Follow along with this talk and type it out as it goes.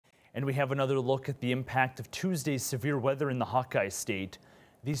And we have another look at the impact of Tuesday's severe weather in the Hawkeye State.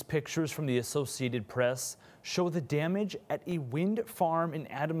 These pictures from the Associated Press show the damage at a wind farm in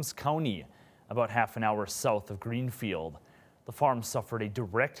Adams County, about half an hour south of Greenfield. The farm suffered a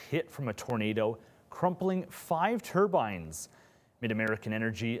direct hit from a tornado, crumpling 5 turbines. Mid-American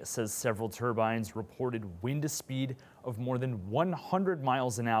Energy says several turbines reported wind speed of more than 100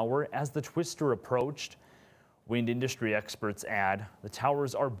 miles an hour as the twister approached. Wind industry experts add the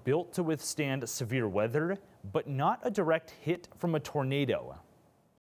towers are built to withstand severe weather, but not a direct hit from a tornado.